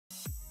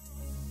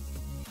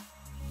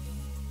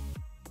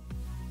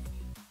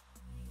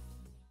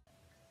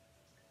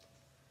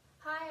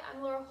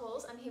I'm Laura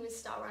Halls, I'm here with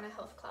Stylerunner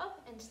Health Club,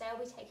 and today I'll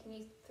be taking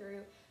you through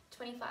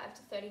 25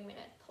 to 30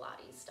 minute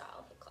Pilates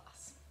style HIIT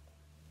class.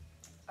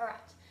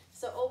 Alright,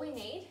 so all we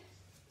need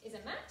is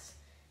a mat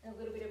and a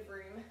little bit of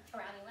room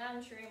around your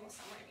lounge room or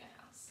somewhere in your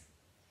house.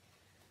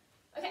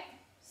 Okay,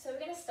 so we're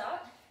going to start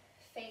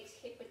feet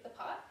hip width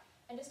apart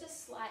and just a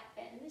slight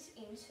bend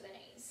into the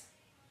knees.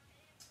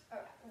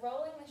 Alright,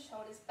 rolling the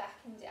shoulders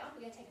back and down,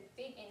 we're going to take a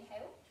big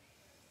inhale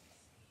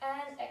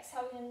and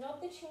exhale. We're going to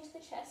nod the chin to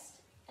the chest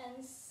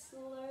and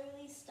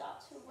slowly start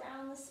to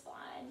round the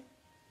spine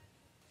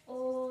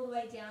all the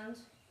way down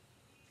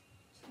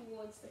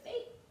towards the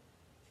feet.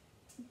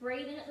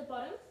 Breathe in at the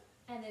bottom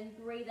and then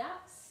breathe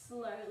out.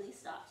 Slowly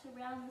start to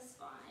round the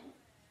spine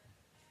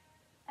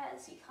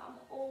as you come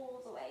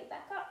all the way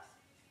back up,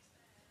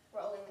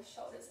 rolling the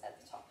shoulders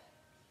at the top.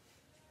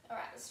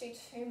 Alright, let's do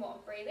two more.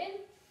 Breathe in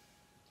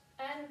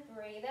and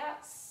breathe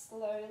out,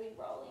 slowly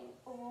rolling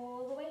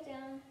all the way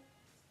down.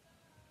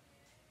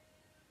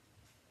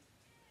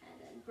 And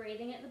then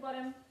breathing at the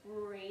bottom,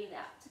 breathe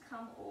out to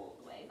come all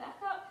the way back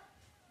up.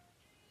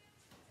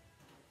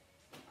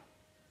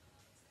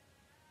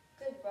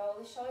 Good, roll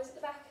the shoulders at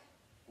the back.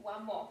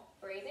 One more,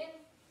 breathe in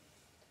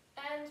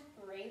and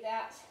breathe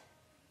out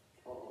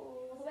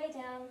all the way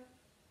down.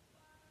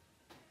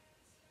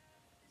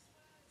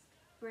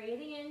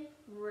 Breathing in,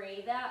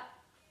 breathe out,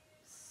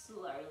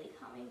 slowly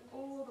coming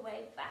all the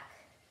way back.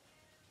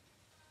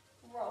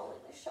 Rolling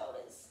the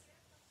shoulders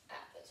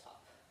at the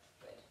top.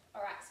 Good.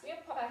 Alright, so we're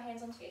going to pop our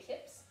hands onto your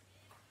hips.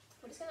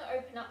 We're just going to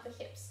open up the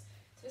hips.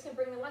 So we're just going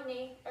to bring the one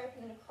knee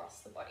open and across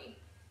the body.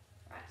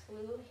 Alright, so a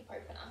little hip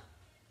opener.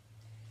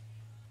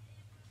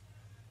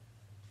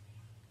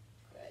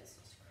 Good, so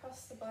just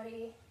across the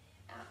body,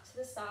 out to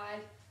the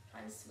side.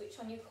 Try and switch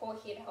on your core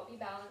here to help you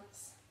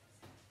balance.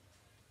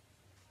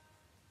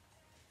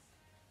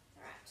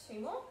 Alright, two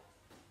more.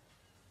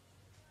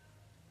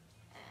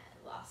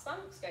 And last one,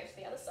 let's go to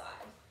the other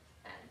side.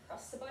 And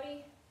cross the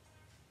body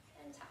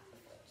and tap the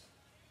foot.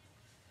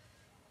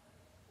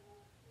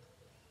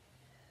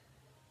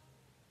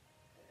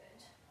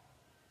 Good.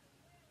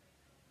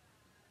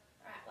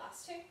 Alright,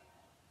 last two.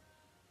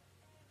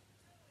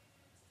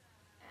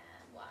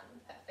 And one,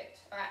 perfect.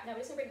 Alright, now we're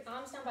just going to bring the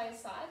arms down by your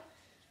side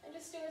and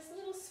just do this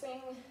little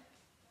swing.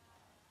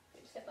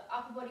 Just get the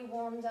upper body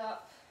warmed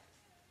up.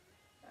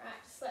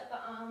 Alright, just let the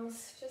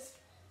arms just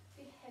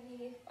be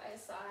heavy by your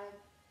side.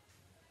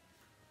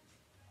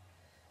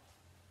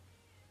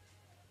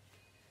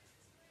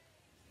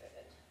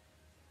 Good.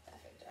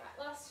 Perfect. Alright,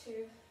 last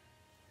two.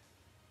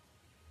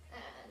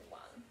 And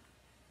one.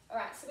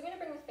 Alright, so we're going to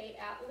bring the feet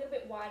out a little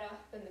bit wider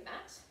than the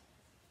mat.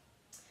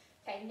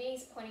 Okay,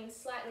 knees pointing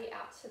slightly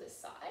out to the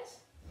side.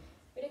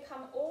 We're going to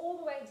come all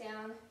the way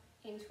down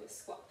into a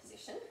squat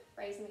position,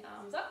 raising the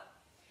arms up.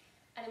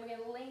 And then we're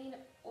going to lean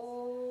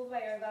all the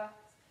way over,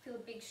 feel a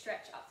big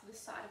stretch up to the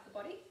side of the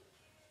body.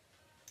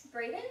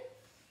 Breathe in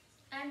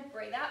and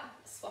breathe out,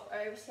 swap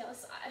over to the other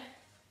side.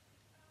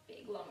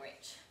 Big long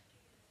reach.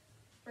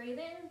 Breathe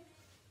in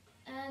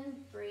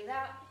and breathe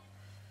out.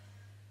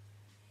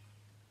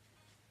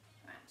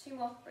 Alright, two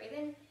more, breathe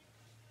in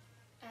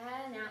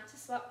and out to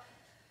swap.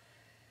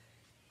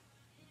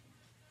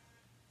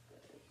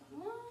 Good,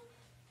 one more.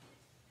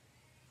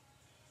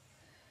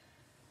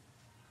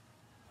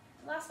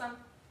 Last one.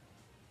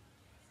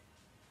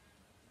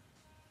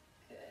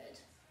 Good.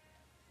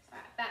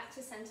 Alright, back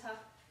to center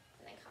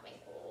and then coming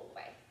all the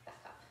way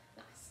back up.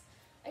 Nice.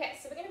 Okay,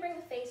 so we're going to bring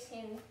the feet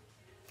in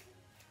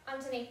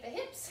underneath the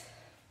hips.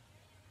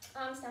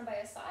 Arms down by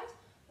your side.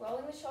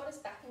 Rolling the shoulders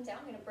back and down.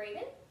 We're going to breathe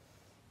in.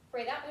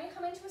 Breathe out. We're going to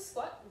come into a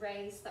squat.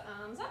 Raise the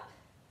arms up.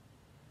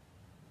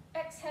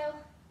 Exhale.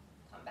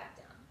 Come back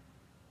down.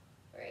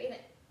 Breathe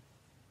in.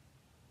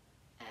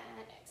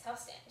 And exhale,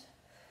 stand.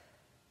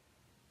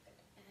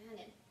 And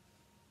in.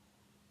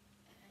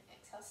 And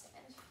exhale,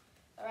 stand.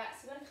 Alright,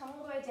 so we're going to come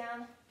all the way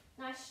down.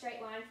 Nice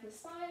straight line from the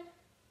spine.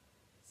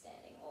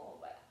 Standing all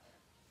the way up.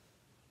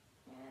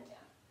 And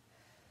down.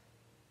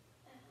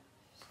 And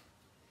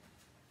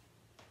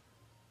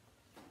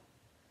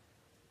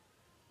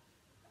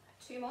right,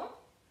 two more.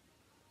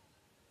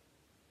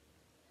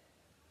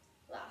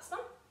 Last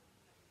one.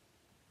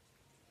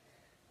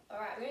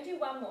 Alright, we're going to do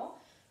one more.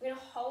 We're going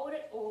to hold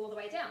it all the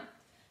way down.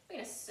 We're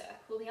going to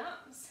circle the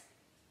arms.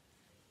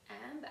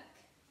 And back,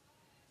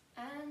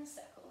 and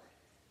circle,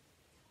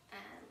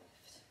 and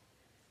lift.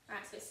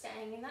 Alright, so we're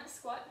staying in that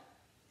squat.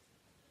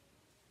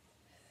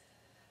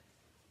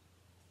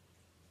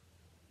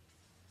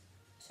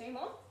 Two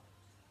more.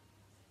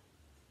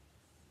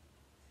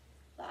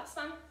 Last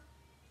one.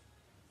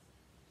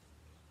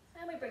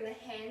 And we bring the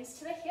hands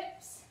to the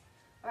hips.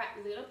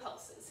 Alright, little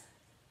pulses.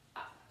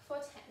 Up for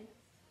 10,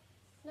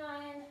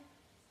 9,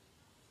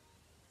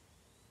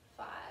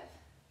 5,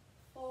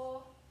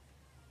 4,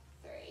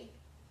 3,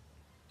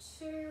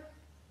 2,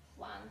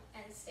 1,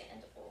 and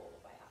stand all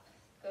the way up.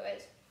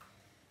 Good.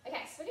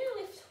 Okay, so we're going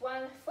to lift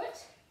one foot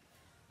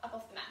up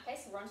off the mat. Okay,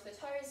 so we're onto the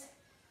toes,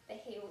 the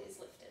heel is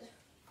lifted.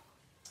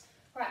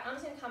 Alright,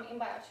 arms going to come in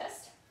by our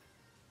chest.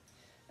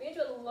 We're going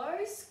to do a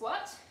low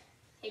squat,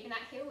 keeping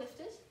that heel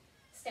lifted,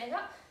 stand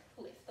up,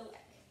 lift the leg.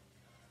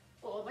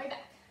 All the way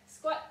back,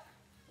 squat,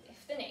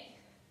 lift the knee.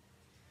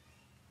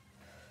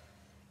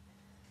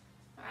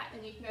 All right,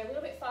 then you can go a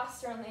little bit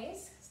faster on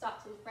these.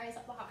 Start to raise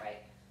up the heart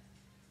rate.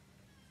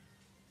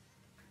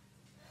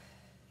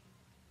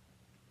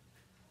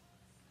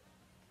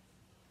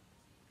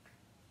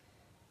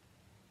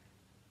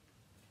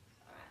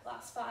 All right,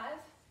 last 5,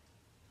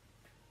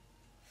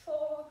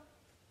 4,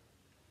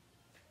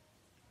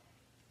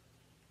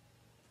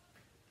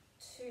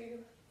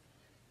 2,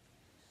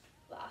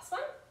 last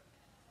one.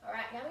 All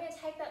right, now we're going to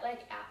take that leg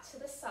out to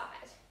the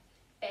side,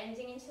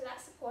 bending into that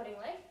supporting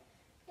leg,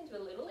 into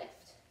a little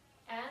lift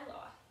and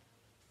lower.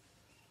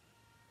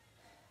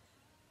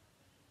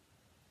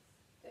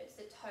 Good,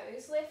 so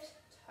toes lift,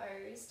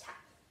 toes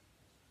tap.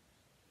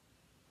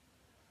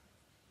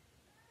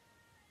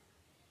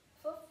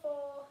 For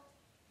 4,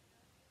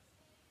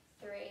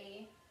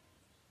 3,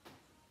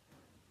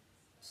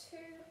 2,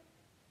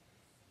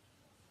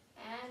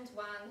 and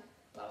 1,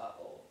 lower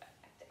all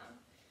back down.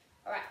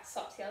 All right,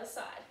 swap to the other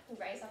side and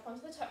raise up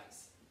onto the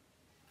toes.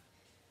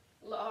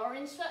 Lower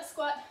into that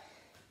squat,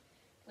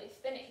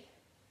 lift the knee.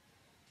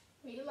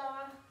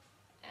 Re-lower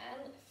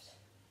and lift.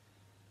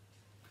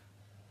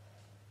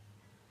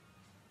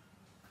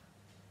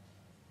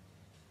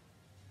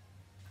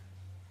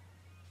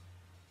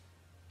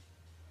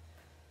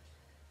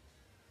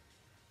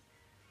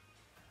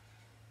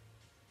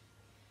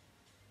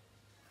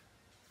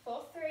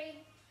 For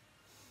 3,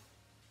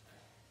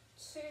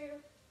 2,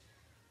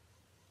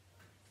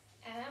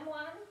 and 1.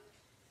 All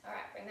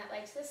right, bring that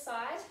leg to the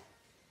side.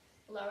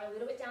 Lower a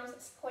little bit down to the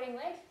supporting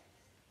leg.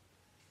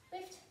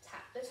 Lift,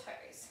 tap the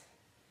toes.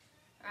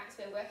 All right,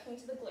 so we're working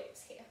to the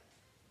glutes here.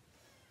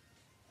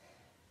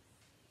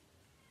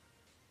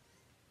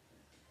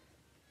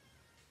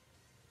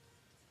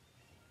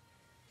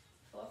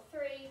 For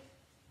 3,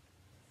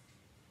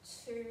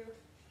 2,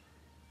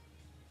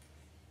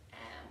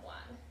 and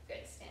 1.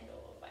 Good, stand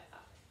all the way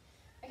up.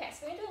 Okay,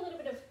 so we're going to do a little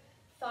bit of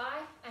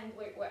thigh and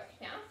glute work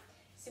now.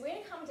 So we're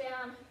going to come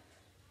down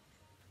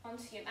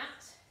onto your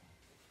mat.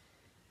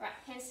 All right,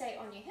 hands stay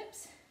on your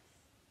hips.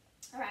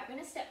 All right, we're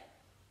going to step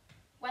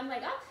one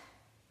leg up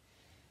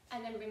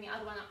and then bring the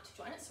other one up to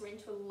join it. So we're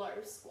into a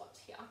low squat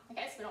here.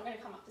 Okay, so we're not going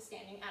to come up to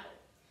standing at all.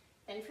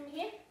 Then from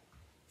here,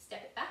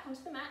 step it back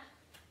onto the mat.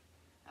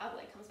 Other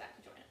leg comes back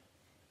to join it.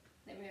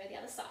 Then move to the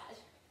other side.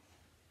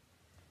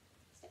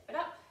 Step it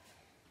up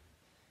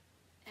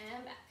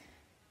and back.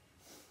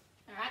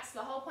 All right, so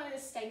the whole point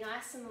is to stay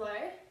nice and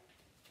low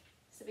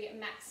so we get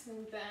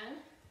maximum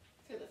burn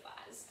through the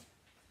thighs.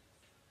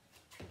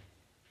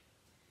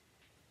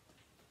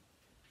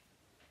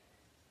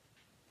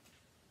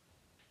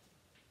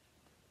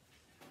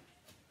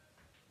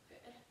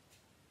 Good.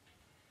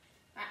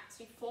 All right, let's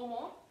do 4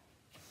 more.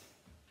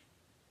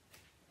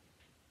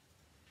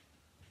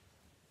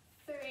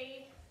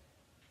 3.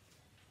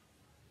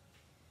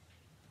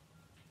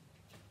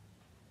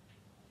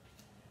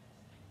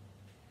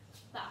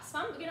 Last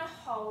one, we're going to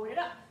hold it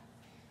up.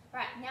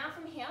 Right, now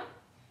from here,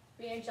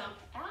 we're going to jump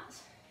out,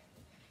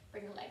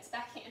 bring the legs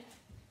back in.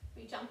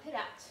 We jump it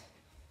out,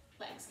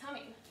 legs come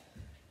in.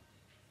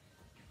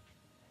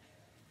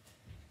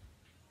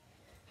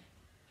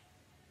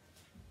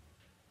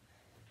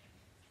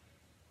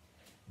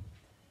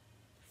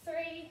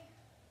 Three,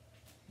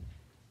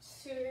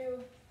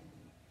 2,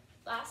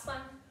 last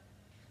one.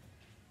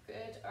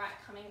 Good, all right,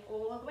 coming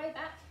all the way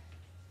back.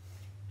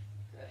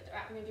 Good, all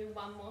right, we're going to do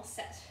one more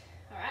set.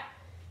 All right,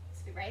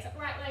 so we raise up the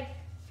right leg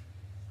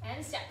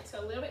and step. Let's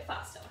go a little bit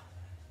faster.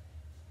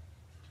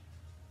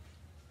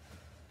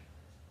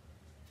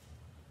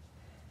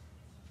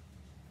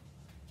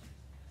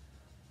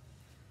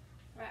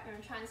 All right, we're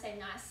going to try and stay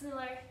nice and low.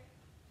 All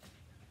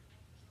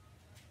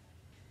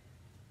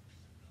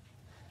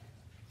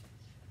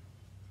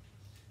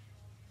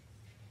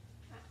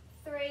right,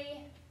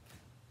 3,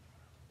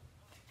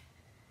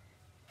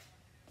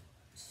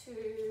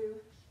 2,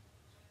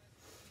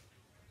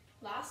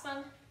 last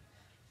one.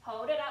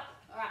 Hold it up.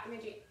 All right, we're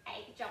going to do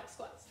 8 jump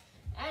squats.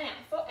 And now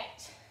for 8.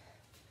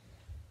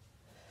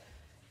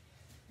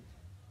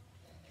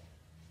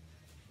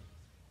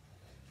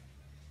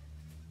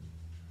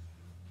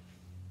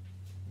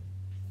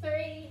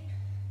 3,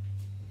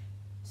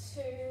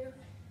 2,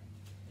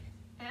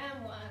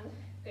 and 1.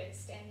 Good,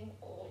 standing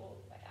all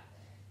the way up.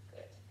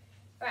 Good.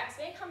 All right, so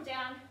we're going to come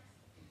down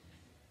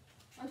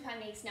onto our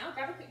knees now.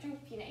 Grab a quick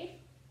drink if you need.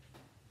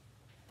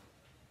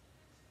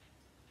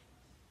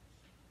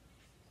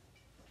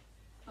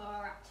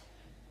 All right.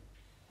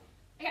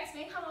 Okay, so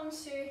we're going to come on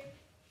to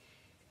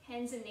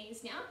hands and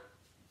knees now.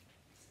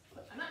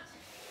 Put my mat.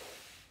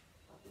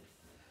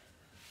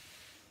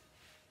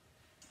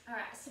 All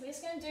right, so we're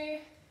just going to do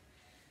a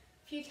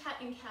few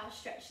cat and cow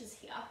stretches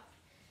here.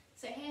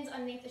 So hands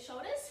underneath the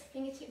shoulders,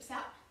 fingertips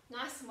out,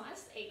 nice and wide,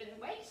 so even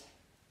weight.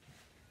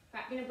 All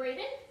right, we're going to breathe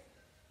in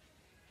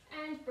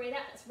and breathe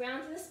out. Let's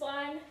round to the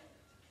spine.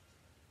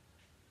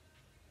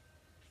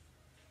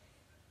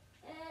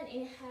 And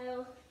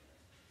inhale.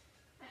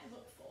 And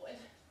look forward.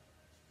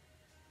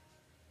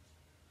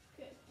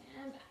 Good,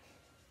 and back.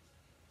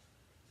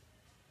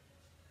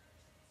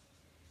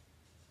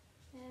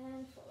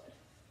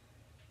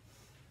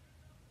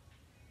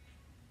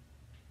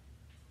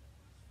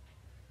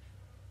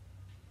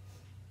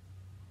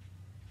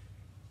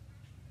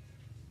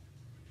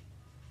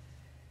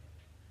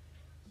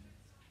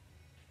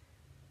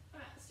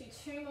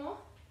 Let's do 2 more.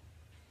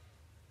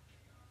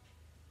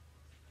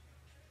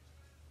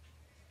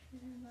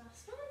 And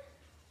last one.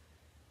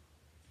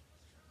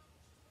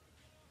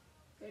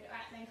 Good, all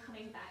right, then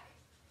coming back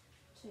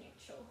to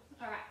neutral.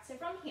 All right, so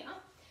from here,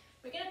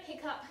 we're gonna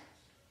pick up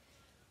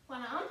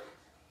one arm,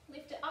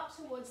 lift it up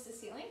towards the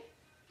ceiling,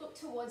 look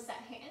towards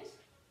that hand,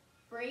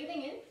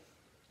 breathing in,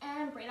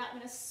 and breathe out. I'm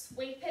gonna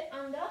sweep it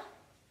under,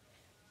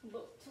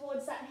 look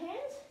towards that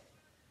hand,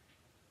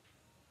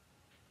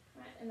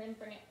 right, and then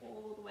bring it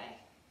all the way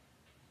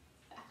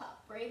back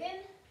up. Breathe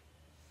in,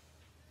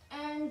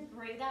 and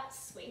breathe out,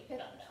 sweep it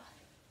under.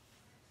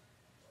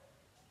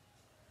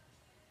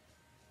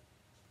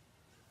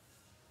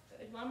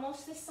 Good, one more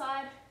to this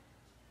side.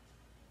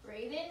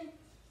 Breathe in,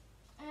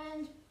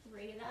 and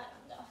breathe out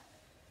under.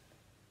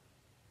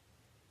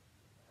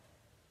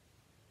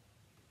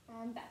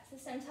 And back to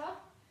the center.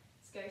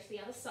 Let's go to the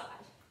other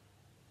side.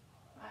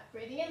 Right,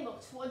 breathing in,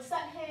 look towards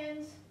that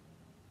hand,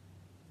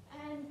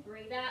 and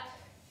breathe out,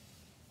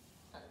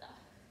 under.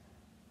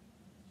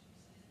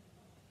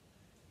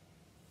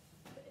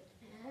 Good,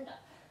 and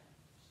up.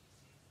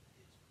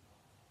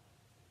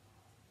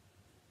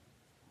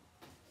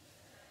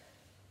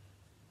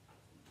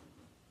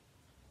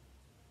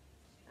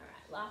 All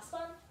right, last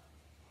one.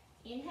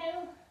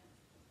 Inhale,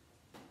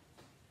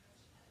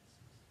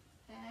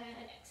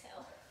 and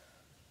exhale.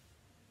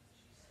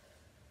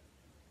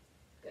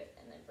 Good,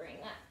 and then bring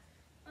that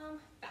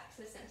back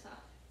to the center.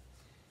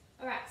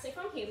 All right, so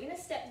from here, we're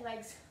gonna step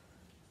legs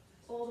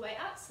all the way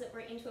up so that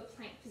we're into a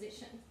plank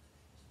position.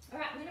 All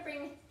right, I'm gonna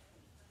bring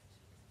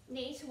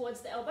knee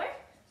towards the elbow,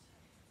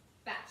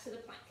 back to the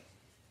plank,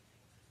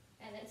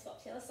 and then swap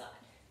to the other side,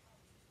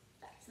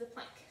 back to the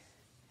plank.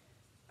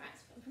 All right,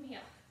 so from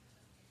here.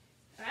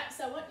 All right,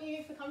 so I want you,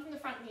 if we come from the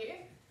front view,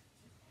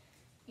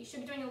 you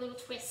should be doing a little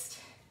twist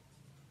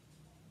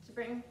to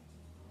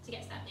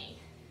get to that knee.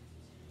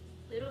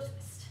 Little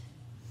twist.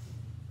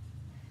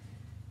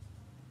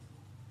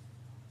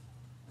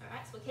 All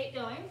right, so we'll keep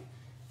going.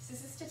 So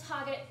this is to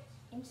target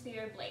into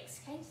your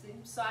obliques, okay, to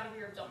the side of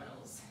your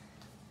abdominals.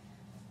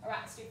 All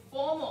right, let's do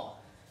 4 more.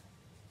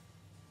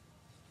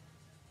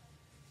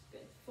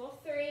 Good, 4,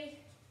 3,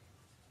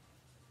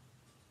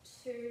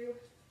 2,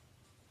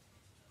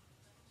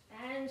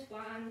 and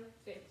 1.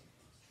 Good.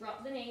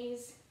 Drop the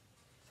knees.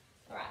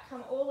 All right,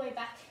 come all the way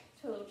back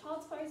to a little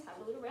child's pose, have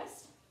a little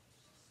rest.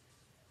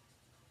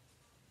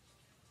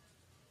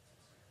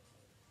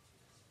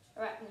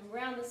 All right, and then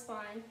round the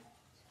spine,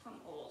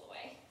 come all the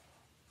way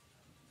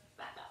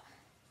back up.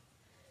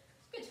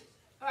 Good.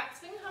 All right,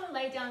 so we can kind of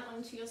lay down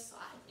onto your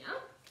side now.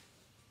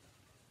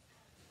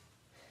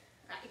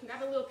 All right, you can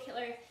grab a little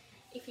pillow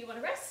if you want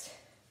to rest.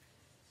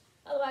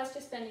 Otherwise,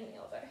 just bending the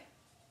elbow.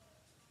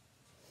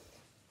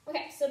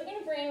 Okay, so we're going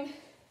to bring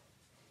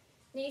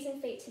knees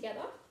and feet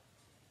together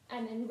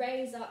and then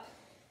raise up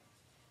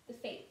the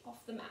feet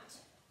off the mat.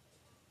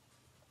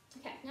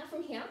 Okay, now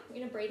from here, we're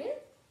going to breathe in.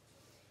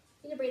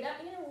 You're going to breathe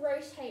out. You're going to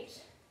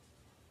rotate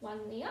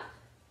one knee up,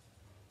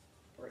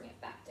 bring it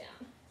back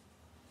down.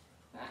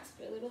 All right,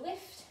 so do a little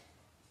lift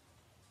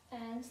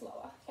and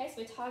lower. Okay,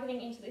 so we're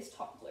targeting into this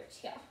top glute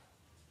here.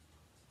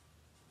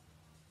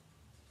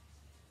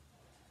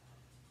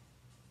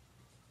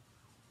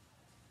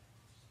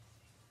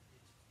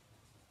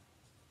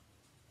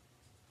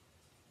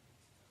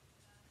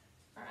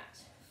 All right,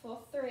 for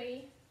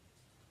 3,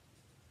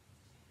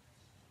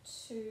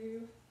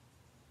 2,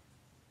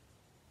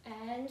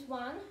 and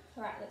 1.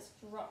 All right, let's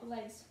drop the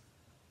legs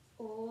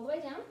all the way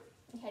down.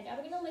 Okay, now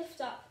we're going to lift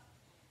up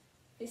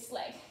this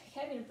leg.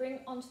 Okay, we're going to bring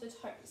it onto the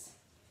toes.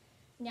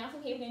 Now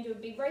from here, we're going to do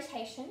a big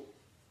rotation.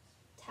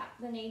 Tap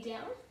the knee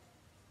down.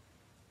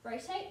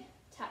 Rotate,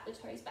 tap the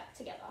toes back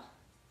together.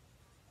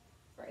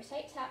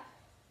 Rotate, tap,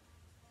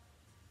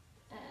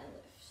 and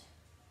lift.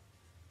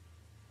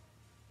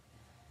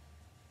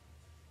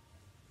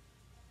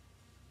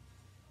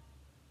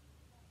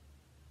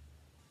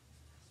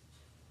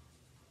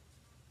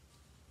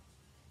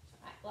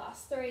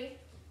 Last 3,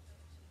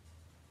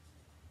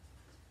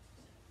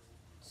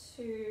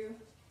 2,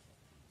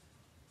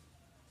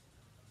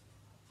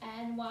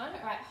 and 1.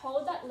 All right,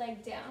 hold that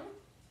leg down.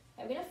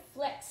 Okay, we're going to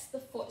flex the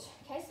foot,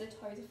 okay, so the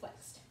toes are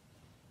flexed.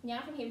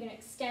 Now from here, we're going to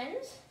extend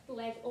the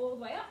leg all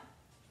the way up,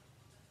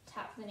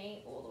 tap the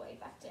knee all the way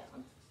back down.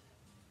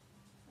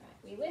 All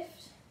right, we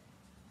lift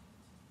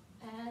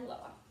and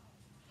lower.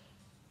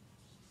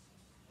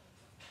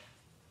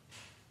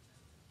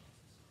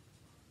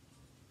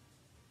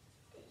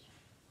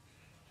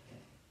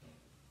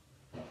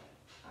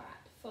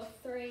 For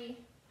 3,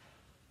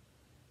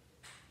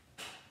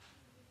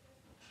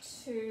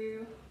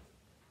 2,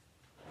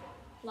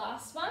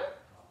 last one.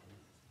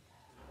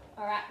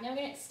 All right, now we're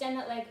going to extend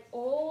that leg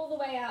all the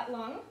way out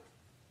long. All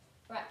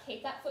right,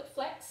 keep that foot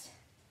flexed.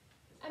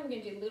 And we're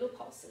going to do little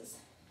pulses.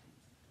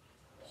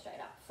 Straight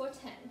up for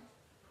 10,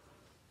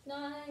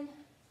 9,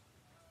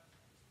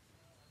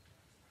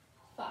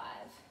 5,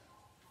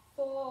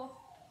 4,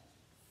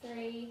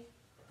 3,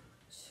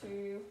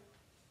 2,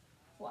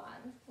 1.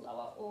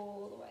 Lower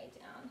all the way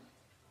down.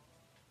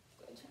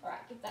 Good. All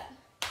right, give that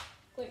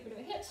glute a bit of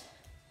a hit.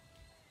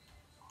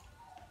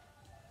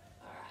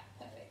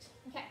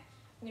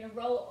 I'm going to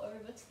roll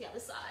over to the other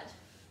side.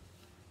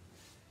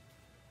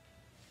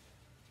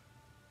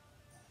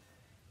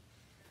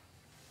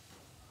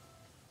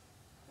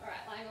 Alright,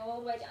 lying all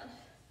the way down.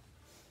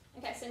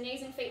 Okay, so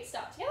knees and feet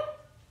start together.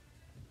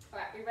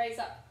 Alright, we raise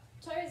up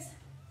toes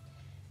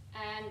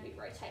and we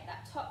rotate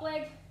that top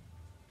leg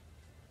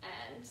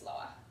and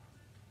lower.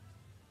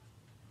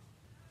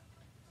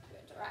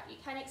 Good, alright, you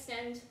can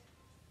extend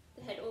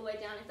the head all the way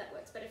down if that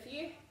works better for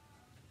you.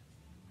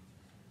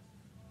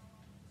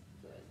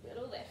 Good,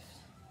 little lift.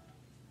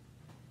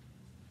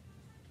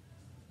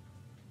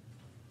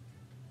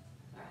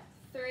 Alright,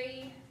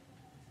 3,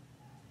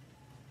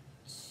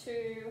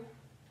 2,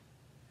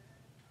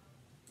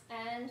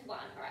 and 1.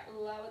 Alright,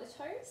 lower the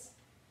toes.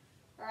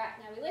 Alright,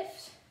 now we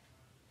lift.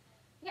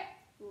 Okay,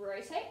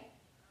 rotate.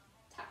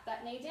 Tap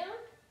that knee down.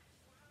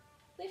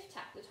 Lift,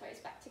 tap the toes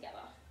back together.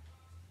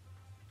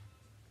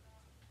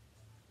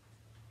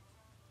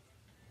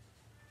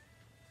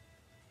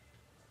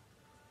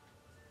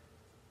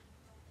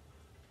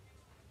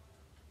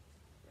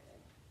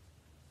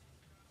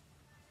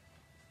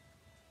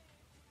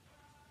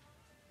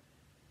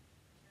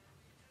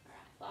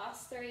 Alright,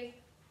 last 3,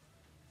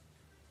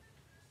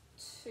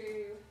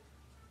 2,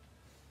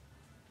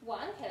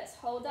 1. Okay, let's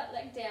hold that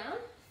leg down,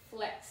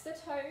 flex the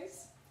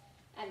toes,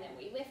 and then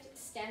we lift,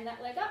 extend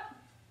that leg up,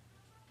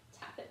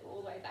 tap it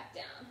all the way back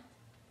down,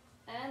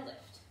 and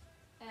lift,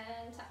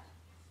 and tap.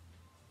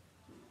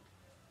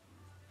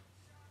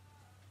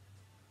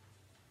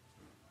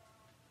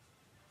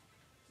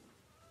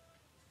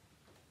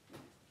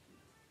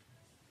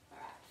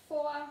 Alright,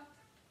 4,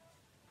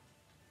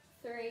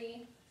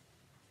 3,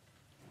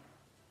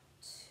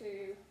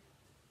 2,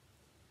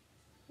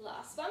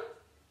 last one.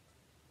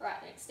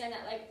 Alright, then extend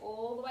that leg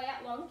all the way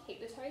out long, keep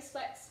the toes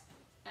flexed,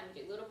 and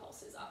we do little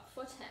pulses up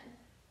for 10,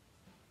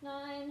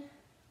 9,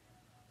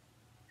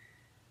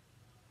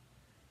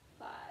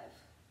 5,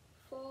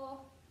 4,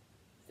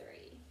 3,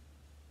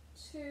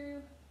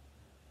 2,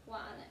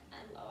 1,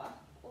 and lower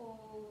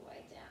all the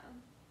way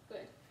down.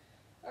 Good.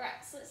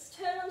 Alright, so let's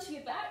turn onto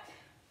your back.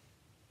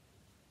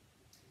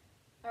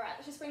 Alright,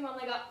 let's just bring one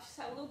leg up, just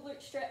have a little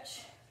glute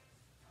stretch.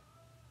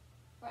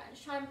 Alright,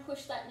 just try and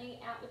push that knee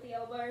out with the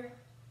elbow.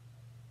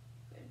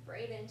 Good,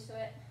 breathe into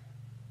it.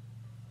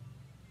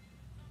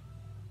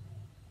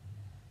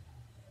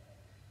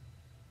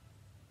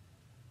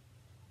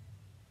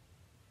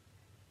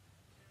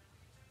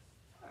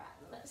 Alright,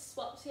 let's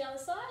swap to the other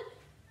side.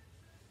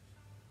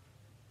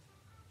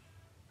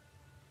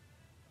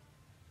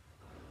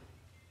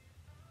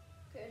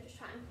 Good, just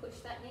try and push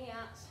that knee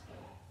out.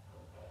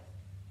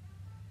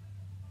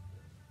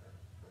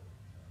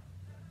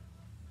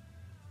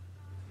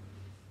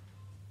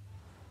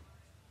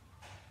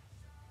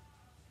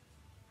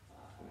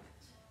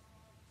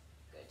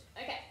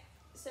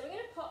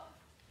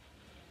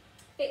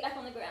 Feet back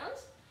on the ground,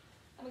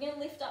 and we're going to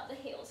lift up the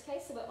heels,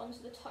 okay, so we're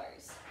onto the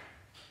toes.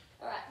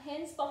 Alright,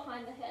 hands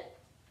behind the head.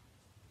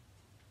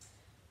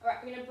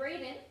 Alright, we're going to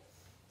breathe in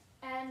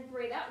and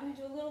breathe out. We're going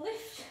to do a little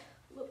lift,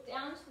 look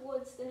down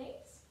towards the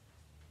knees.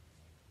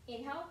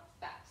 Inhale,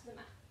 back to the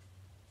mat.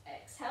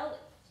 Exhale,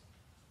 lift.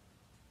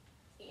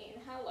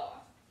 Inhale,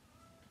 lower.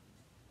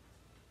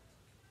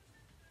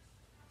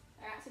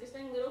 Alright, so just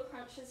doing little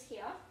crunches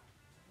here.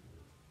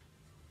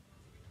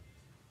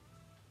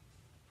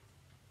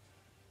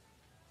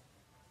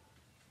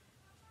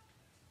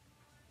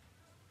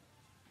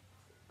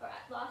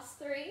 Last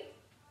 3,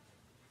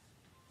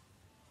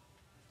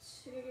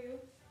 2,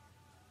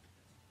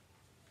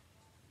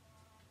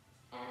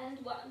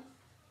 and 1.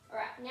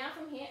 Alright, now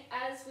from here,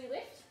 as we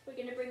lift, we're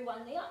going to bring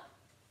one knee up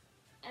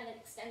and then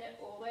extend it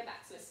all the way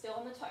back, so we're still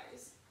on the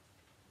toes.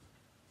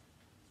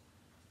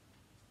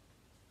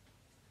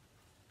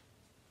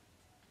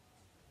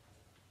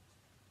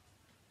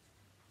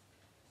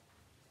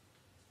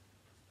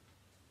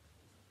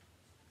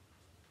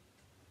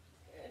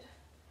 Good.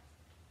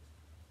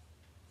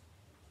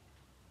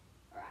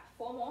 Alright,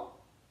 4 more.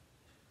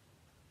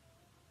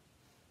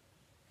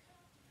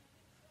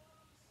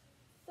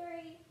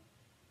 3,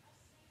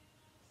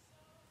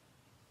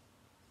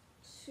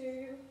 2,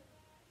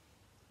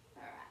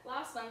 alright,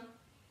 last one.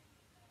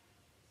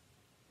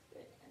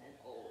 Good, and then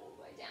all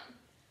the way down.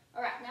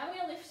 Alright, now we're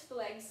going to lift the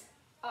legs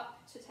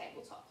up to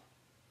tabletop.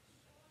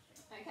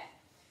 Okay,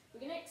 we're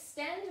going to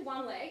extend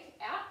one leg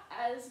out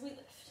as we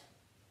lift.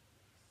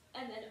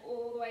 And then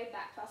all the way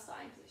back to our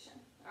starting position.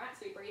 Alright,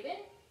 so we breathe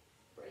in,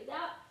 breathe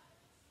out,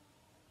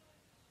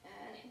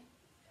 and in.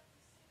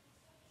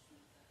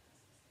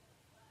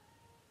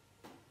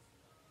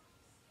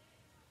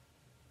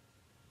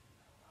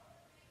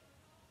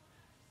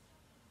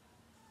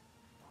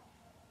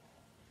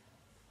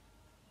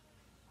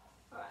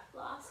 Alright,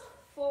 last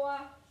 4,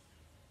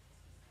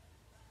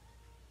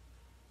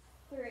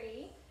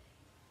 3,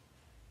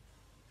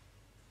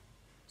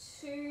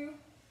 2,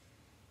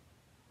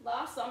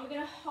 last one. We're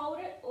going to hold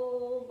it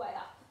all the way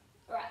up.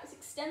 Alright, let's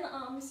extend the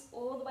arms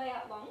all the way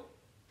out long.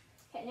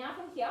 Okay, now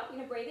from here, you're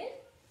going to breathe in,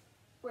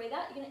 breathe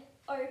out. You're going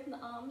to open the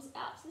arms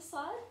out to the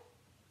side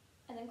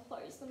and then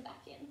close them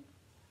back in.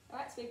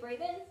 Alright, so we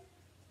breathe in,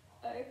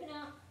 open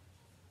out,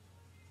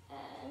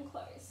 and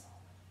close.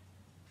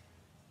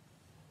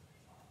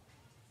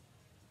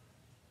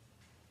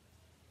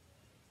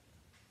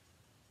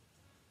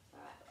 All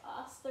right,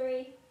 last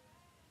 3,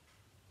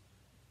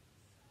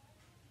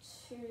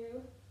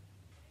 2,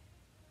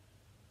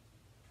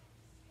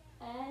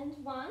 and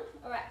 1.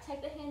 All right,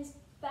 take the hands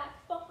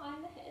back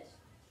behind the head.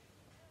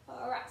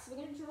 All right, so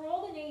we're going to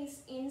draw the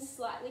knees in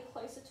slightly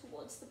closer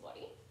towards the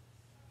body.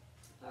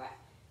 All right,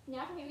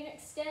 now from here we're going to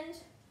extend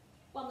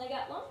one leg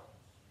out long,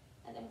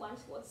 and then one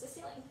towards the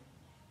ceiling.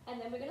 And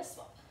then we're going to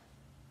swap,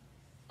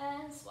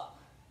 and swap.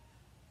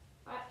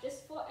 All right,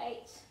 just for 8,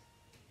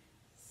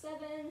 7,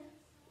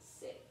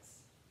 6,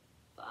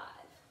 5,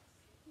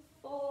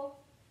 4,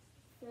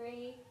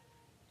 3,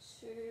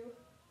 2,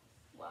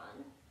 1.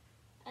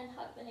 And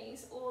hug the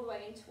knees all the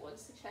way in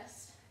towards the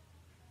chest.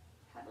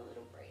 Have a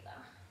little breather.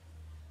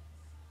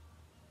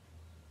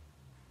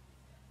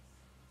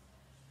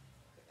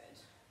 Good.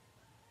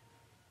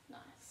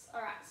 Nice. All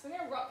right, so we're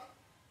going to rock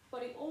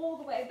body all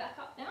the way back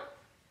up now.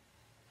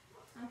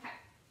 Okay.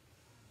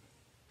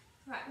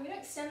 All right, we're going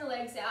to extend the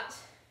legs out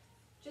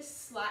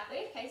just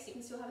slightly, okay, so you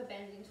can still have a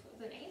bend into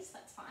the knees,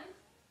 that's fine.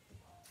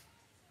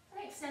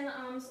 And extend the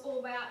arms all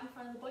the way out in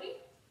front of the body,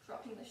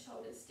 dropping the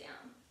shoulders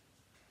down.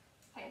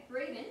 Okay,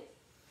 breathe in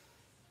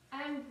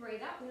and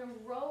breathe out. We're going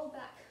to roll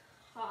back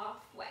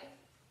halfway.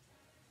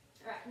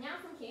 All right, now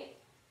from here,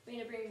 we're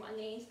going to bring one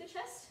knee into the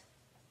chest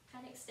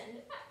and extend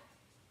it back.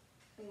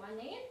 Bring one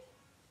knee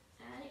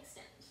in and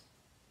extend.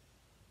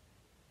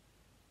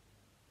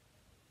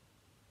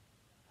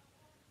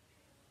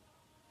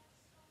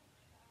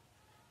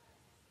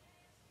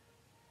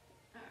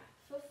 All right,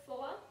 for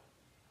 4,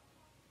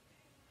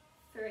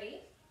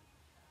 3,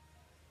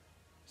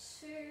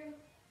 2,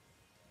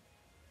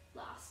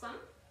 last one.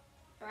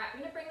 All right,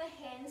 we're going to bring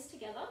the hands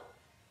together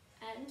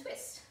and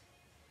twist.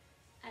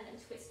 And then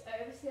twist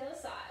over to the other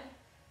side.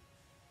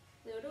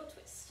 Little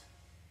twist.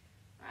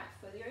 All right,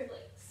 for the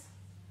obliques.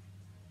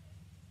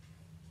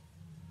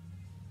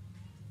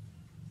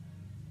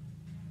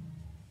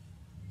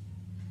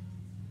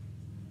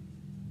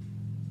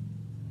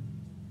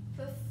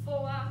 For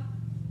 4,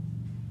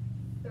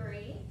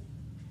 3,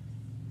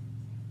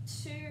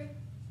 2,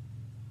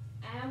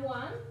 and 1.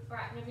 All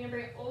right, and I'm going to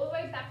bring it all the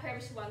way back over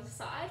to one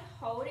side.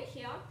 Hold it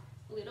here.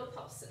 Little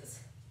pulses.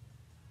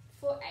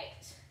 For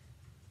 8,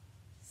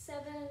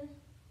 7,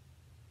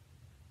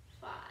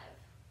 5,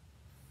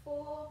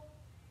 4,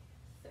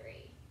 3,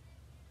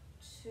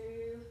 2,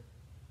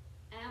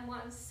 and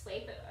 1.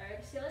 Sweep it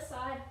over to the other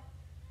side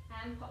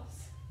and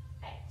pulse.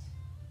 8,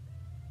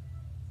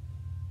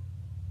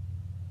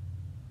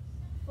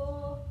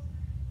 4,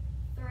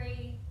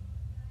 3,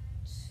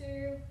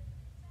 2,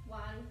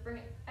 1. Bring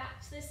it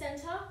back to the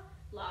center.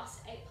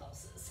 Last 8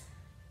 pulses.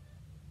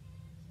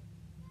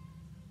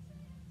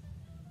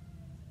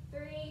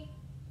 3,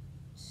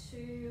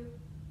 2,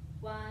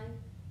 1,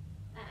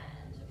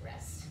 and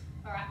rest.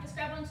 All right, just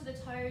grab onto the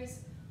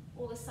toes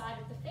or the side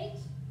of the feet,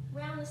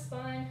 round the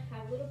spine,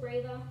 have a little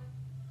breather. All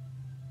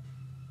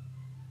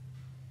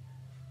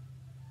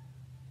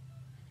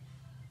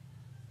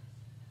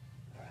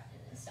right,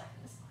 and then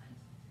stacking the spine.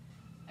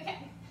 Okay,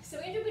 so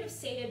we're going to do a bit of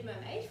seated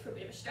mermaid for a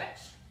bit of a stretch.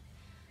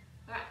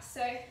 All right,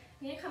 so you're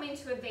going to come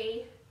into a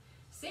V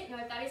sit. Now,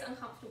 if that is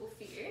uncomfortable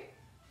for you,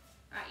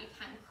 all right, you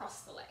can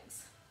cross the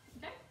legs.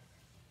 Okay.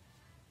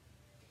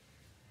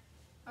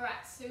 All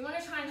right, so we want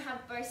to try and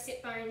have both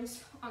sit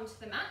bones onto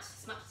the mat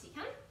as much as you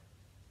can.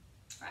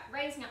 All right,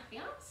 raising up the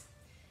arms.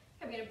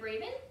 Okay, we're going to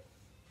breathe in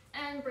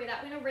and breathe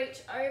out. We're going to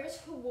reach over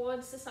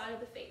towards the side of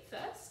the feet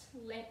first,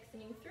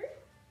 lengthening through.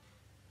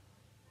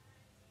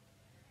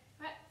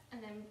 All right,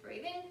 and then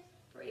breathe in,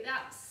 breathe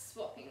out,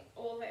 swapping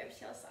all the way over to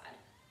the other side.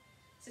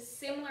 It's a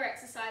similar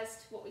exercise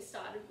to what we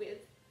started with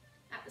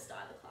at the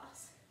start of the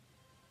class.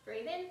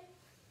 Breathe in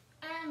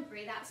and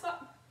breathe out,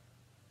 swap.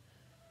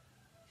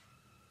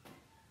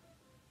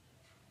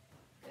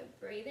 Good,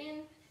 breathe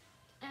in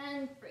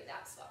and breathe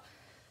out, swap.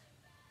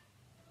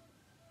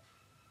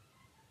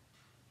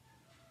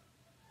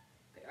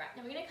 Good, right,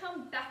 now we're going to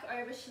come back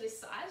over to this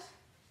side.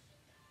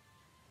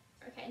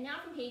 Okay, now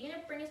from here you're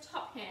going to bring your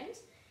top hand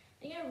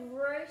and you're going to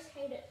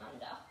rotate it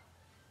under.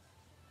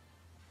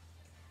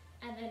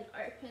 And then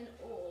open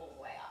all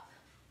the way up.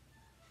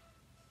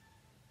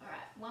 All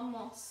right, one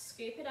more,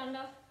 scoop it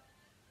under.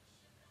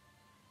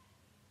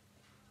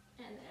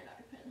 And then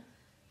open.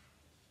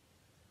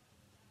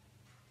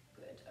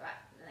 Good, all right,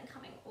 and then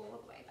coming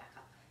all the way back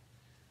up.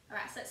 All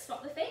right, so let's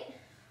swap the feet.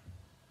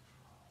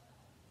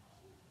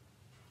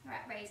 All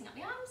right, raising up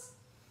the arms.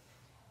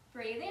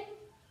 Breathe in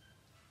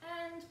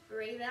and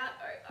breathe out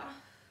over.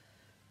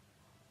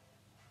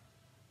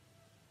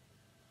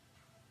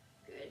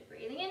 Good,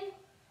 breathing in.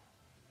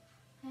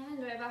 And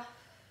over. All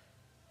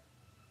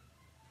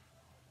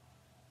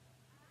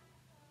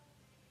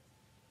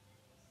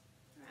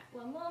right,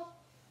 one more.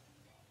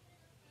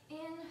 In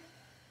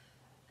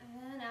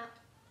and out.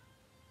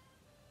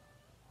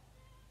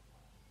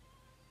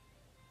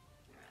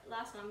 All right,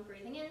 last one,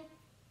 breathing in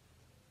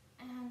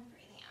and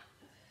breathing out.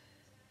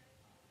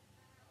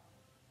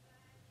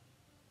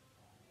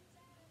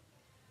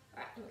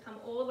 and we come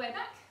all the way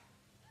back.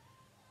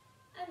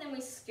 And then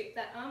we scoop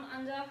that arm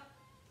under,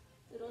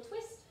 little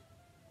twist.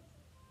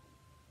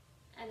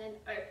 And then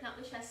open up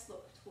the chest,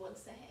 look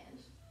towards the hand.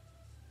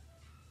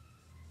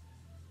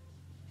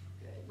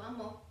 Good, one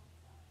more.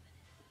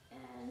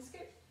 And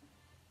scoop.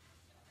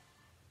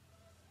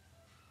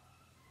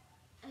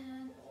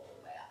 And all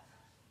the way up.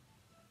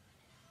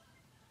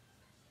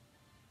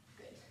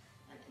 Good,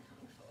 and then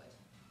coming forward.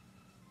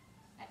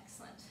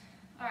 Excellent.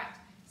 All right,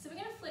 so we're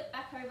gonna flip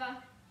back over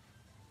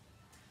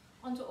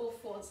onto all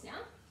fours now.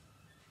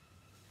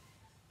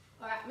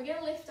 All right, we're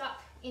gonna lift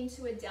up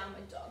into a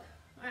downward dog.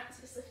 All right,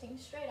 so just lifting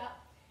straight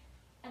up.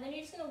 And then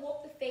you're just gonna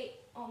walk the feet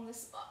on the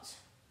spot.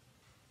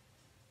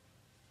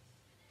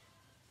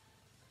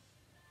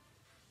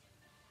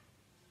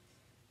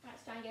 All right,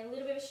 so try and get a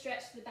little bit of a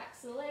stretch to the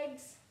backs of the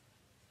legs.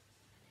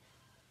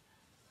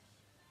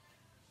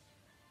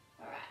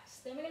 All right,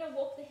 so then we're gonna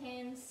walk the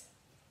hands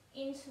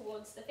in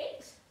towards the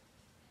feet.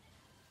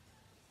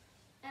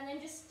 And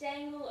then just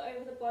dangle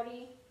over the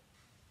body.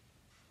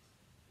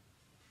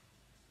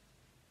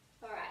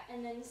 All right,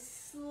 and then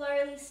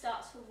slowly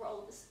start to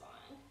roll the spine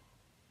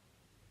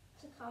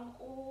to come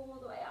all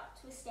the way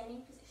up to a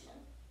standing position.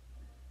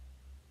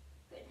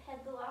 Good, head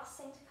the last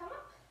thing to come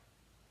up.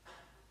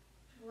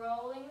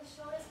 Rolling the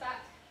shoulders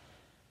back.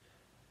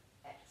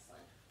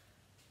 Excellent.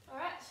 All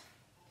right,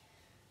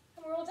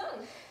 and we're all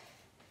done.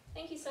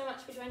 Thank you so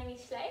much for joining me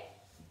today.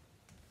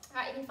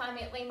 All right, you can find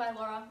me at Lean by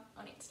Laura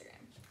on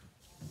Instagram.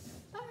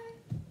 Bye.